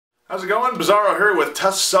How's it going? Bizarro here with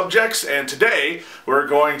Test Subjects, and today we're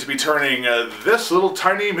going to be turning this little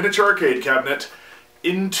tiny miniature arcade cabinet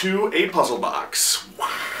into a puzzle box.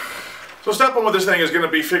 So step one with this thing is going to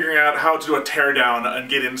be figuring out how to do a teardown and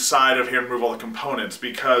get inside of here and remove all the components,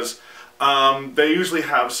 because they usually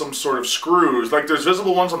have some sort of screws. Like, there's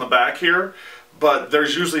visible ones on the back here, but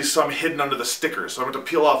there's usually some hidden under the stickers. So I'm going to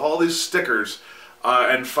peel off all these stickers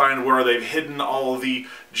and find where they've hidden all the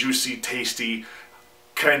juicy, tasty,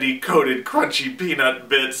 candy-coated, crunchy peanut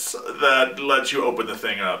bits that let you open the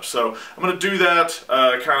thing up. So I'm going to do that,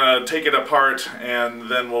 kind of take it apart, and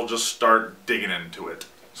then we'll just start digging into it.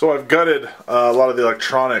 So I've gutted a lot of the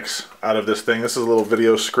electronics out of this thing. This is a little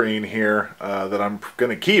video screen here that I'm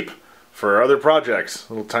going to keep for other projects.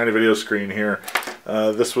 A little tiny video screen here.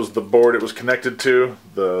 This was the board it was connected to,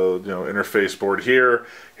 the interface board here.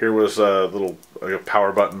 Here was a little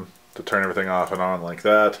power button to turn everything off and on like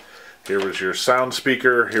that. Here was your sound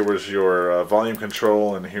speaker, here was your volume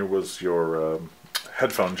control, and here was your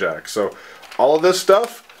headphone jack. So all of this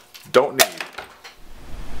stuff, don't need.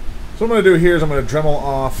 So what I'm going to do here is I'm going to Dremel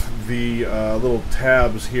off the little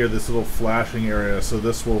tabs here, this little flashing area, so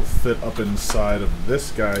this will fit up inside of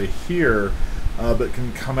this guy here, but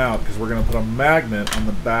can come out, because we're going to put a magnet on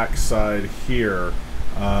the back side here.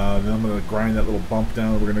 Then I'm going to grind that little bump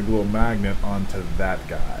down, and we're going to glue a magnet onto that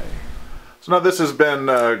guy. So now this has been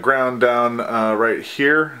ground down right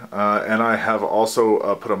here, and I have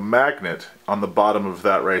also put a magnet on the bottom of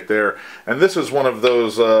that right there. And this is one of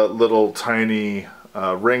those little tiny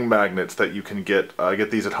ring magnets that you can get. Get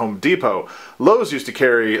these at Home Depot. Lowe's used to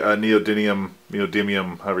carry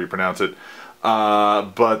neodymium, however you pronounce it,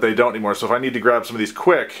 but they don't anymore. So if I need to grab some of these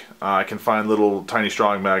quick, I can find little tiny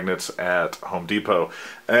strong magnets at Home Depot.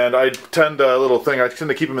 And I tend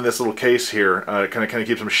to keep them in this little case here. Kind of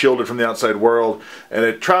keeps them shielded from the outside world, and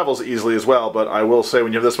it travels easily as well. But I will say,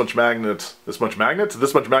 when you have this much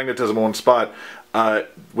magnetism in one spot,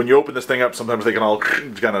 when you open this thing up, sometimes they can all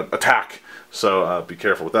kind of attack. So be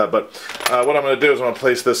careful with that. But what I'm going to do is I'm going to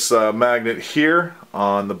place this magnet here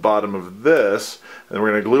on the bottom of this, and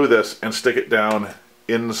we're going to glue this and stick it down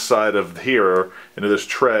inside of here into this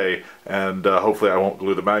tray, and hopefully I won't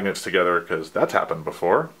glue the magnets together, because that's happened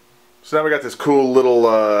before. So now we got this cool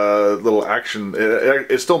little action.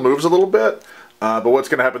 It still moves a little bit, but what's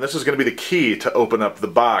going to happen, this is going to be the key to open up the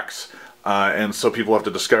box, and so people have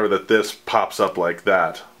to discover that this pops up like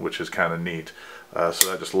that, which is kind of neat.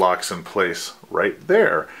 So that just locks in place right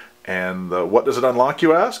there. And what does it unlock,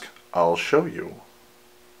 you ask? I'll show you.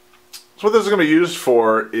 So what this is going to be used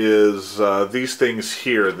for is these things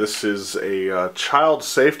here. This is a child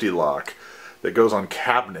safety lock that goes on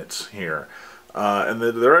cabinets here. And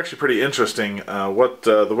they're actually pretty interesting.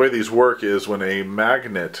 The way these work is, when a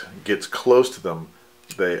magnet gets close to them,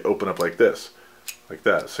 they open up like this. Like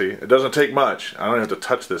that. See? It doesn't take much. I don't even have to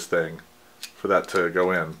touch this thing for that to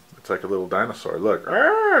go in. It's like a little dinosaur. Look.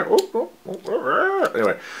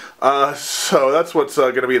 Anyway, so that's what's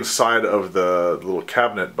going to be inside of the little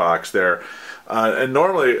cabinet box there. And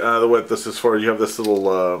normally, what this is for, you have this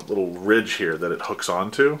little ridge here that it hooks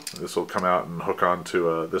onto. This will come out and hook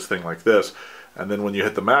onto this thing like this. And then when you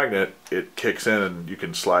hit the magnet, it kicks in and you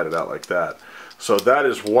can slide it out like that. So that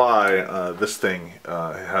is why this thing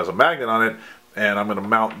has a magnet on it. And I'm going to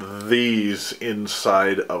mount these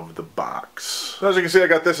inside of the box. So as you can see, I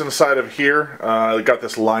got this inside of here. I got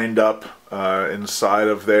this lined up inside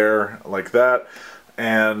of there like that.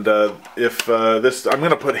 And I'm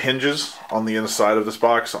going to put hinges on the inside of this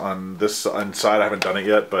box. On this inside, I haven't done it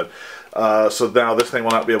yet, but so now this thing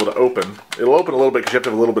will not be able to open. It'll open a little bit because you have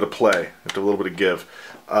to have a little bit of play, you have to have a little bit of give.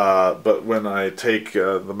 But when I take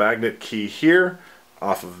the magnet key here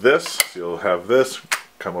off of this, you'll have this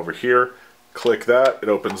come over here. Click that, it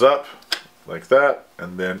opens up like that,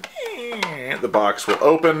 and then the box will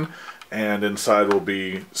open, and inside will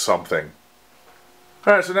be something.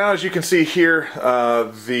 Alright, so now as you can see here,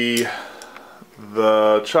 the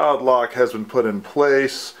child lock has been put in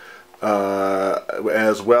place,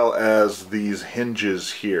 as well as these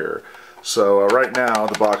hinges here. So right now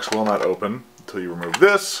the box will not open until you remove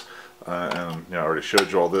this, and I already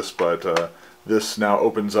showed you all this, but this now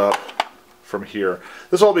opens up from here.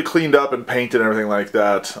 This will all be cleaned up and painted and everything like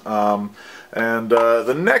that.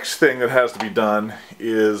 The next thing that has to be done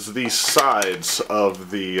is the sides of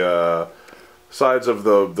the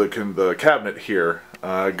cabinet here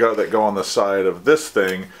that go on the side of this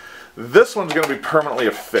thing. This one's going to be permanently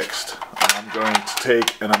affixed. I'm going to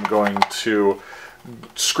take and I'm going to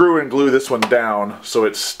screw and glue this one down so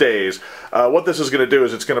it stays. What this is going to do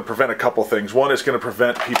is it's going to prevent a couple things. One, it's going to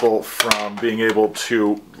prevent people from being able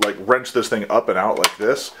to like wrench this thing up and out like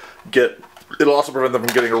this, get It'll also prevent them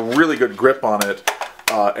from getting a really good grip on it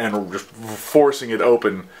and just forcing it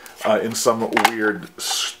open in some weird,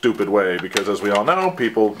 stupid way, because as we all know,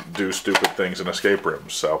 people do stupid things in escape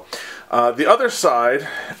rooms. So the other side,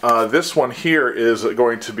 this one here is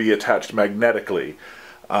going to be attached magnetically.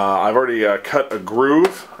 I've already cut a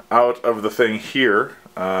groove out of the thing here,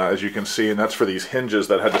 as you can see, and that's for these hinges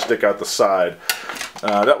that had to stick out the side.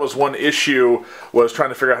 That was one issue, was trying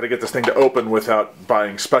to figure out how to get this thing to open without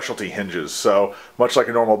buying specialty hinges. So much like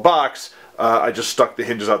a normal box, I just stuck the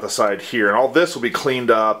hinges out the side here, and all this will be cleaned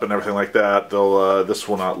up and everything like that. This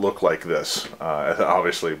will not look like this,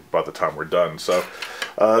 obviously, by the time we're done. So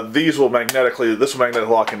this will magnetically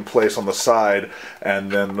lock in place on the side,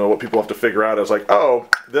 and then what people have to figure out is like, oh,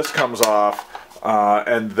 this comes off,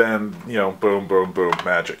 and then, you know, boom, boom, boom,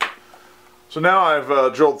 magic. So now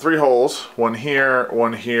I've drilled 3 holes, one here, and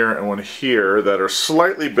one here, that are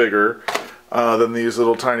slightly bigger than these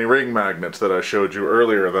little tiny ring magnets that I showed you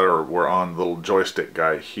earlier that were on the little joystick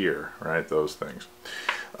guy here, right? Those things.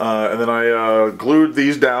 And then I glued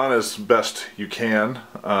these down as best you can,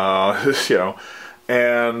 you know.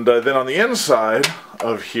 And then on the inside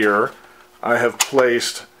of here, I have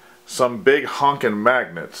placed some big honkin'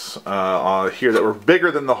 magnets here that were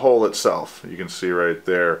bigger than the hole itself. You can see right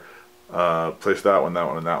there. Place that one,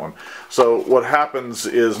 and that one. So what happens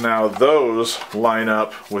is now those line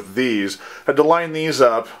up with these. I had to line these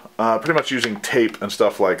up pretty much using tape and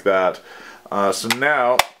stuff like that. So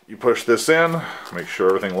now you push this in, make sure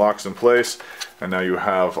everything locks in place, and now you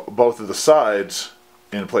have both of the sides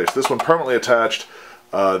in place. This one permanently attached,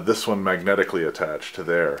 this one magnetically attached to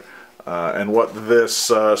there. And what this,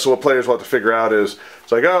 so what players will have to figure out is,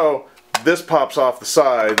 it's like, oh, this pops off the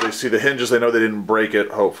side, they see the hinges, they know they didn't break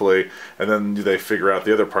it, hopefully, and then they figure out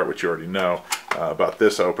the other part, which you already know, about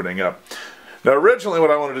this opening up. Now originally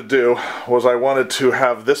what I wanted to do was I wanted to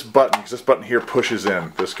have this button, because this button here pushes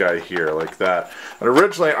in, this guy here, like that. And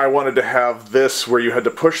originally I wanted to have this where you had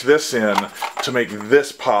to push this in to make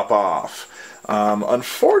this pop off.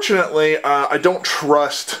 Unfortunately, I don't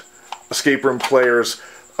trust escape room players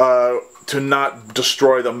to not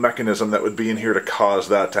destroy the mechanism that would be in here to cause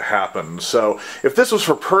that to happen. So if this was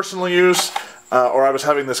for personal use, or I was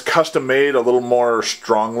having this custom made a little more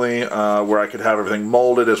strongly, where I could have everything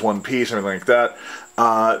molded as one piece and everything like that,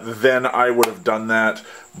 then I would have done that.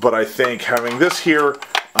 But I think having this here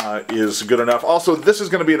is good enough. Also, this is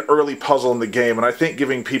going to be an early puzzle in the game, and I think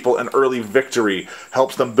giving people an early victory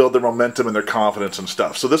helps them build their momentum and their confidence and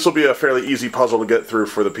stuff. So this will be a fairly easy puzzle to get through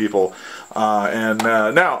for the people.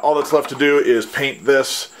 Now all that's left to do is paint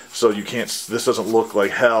this so you can't. This doesn't look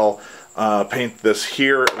like hell. Paint this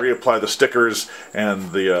here, reapply the stickers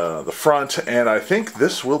and the front, and I think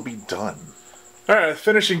this will be done. Alright,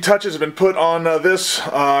 finishing touches have been put on this.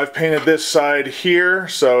 I've painted this side here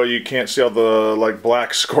so you can't see all the like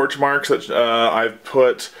black scorch marks. That I've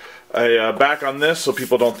put a back on this so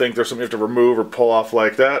people don't think there's something you have to remove or pull off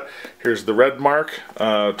like that. Here's the red mark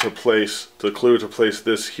to place the clue to place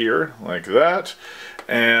this here like that.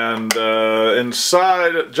 And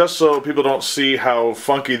inside, just so people don't see how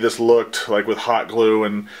funky this looked, like with hot glue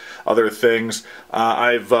and other things,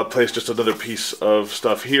 I've placed just another piece of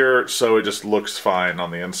stuff here, so it just looks fine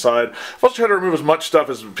on the inside. I've also tried to remove as much stuff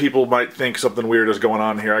as people might think something weird is going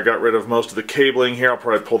on here. I got rid of most of the cabling here. I'll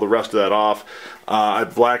probably pull the rest of that off. I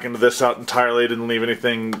blackened this out entirely, didn't leave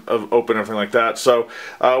anything open or anything like that. So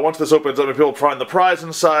once this opens up and people find the prize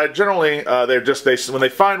inside, generally when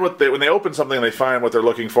they open something and they find what they're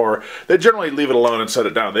looking for, they generally leave it alone and set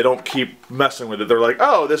it down. They don't keep messing with it. They're like,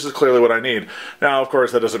 oh, this is clearly what I need. Now, of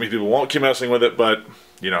course, that doesn't mean people won't keep messing with it, but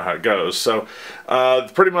you know how it goes. So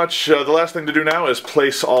pretty much the last thing to do now is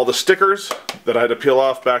place all the stickers that I had to peel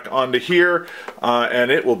off back onto here,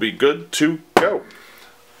 and it will be good to go.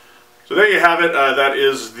 So there you have it. That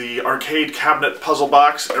is the arcade cabinet puzzle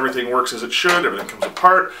box. Everything works as it should. Everything comes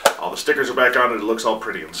apart. All the stickers are back on it. It looks all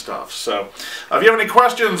pretty and stuff. So if you have any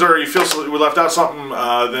questions or you feel we left out something,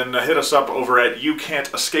 then hit us up over at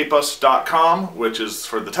youcan'tescapeus.com, which is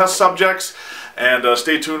for the test subjects. And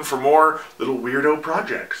stay tuned for more little weirdo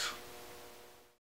projects.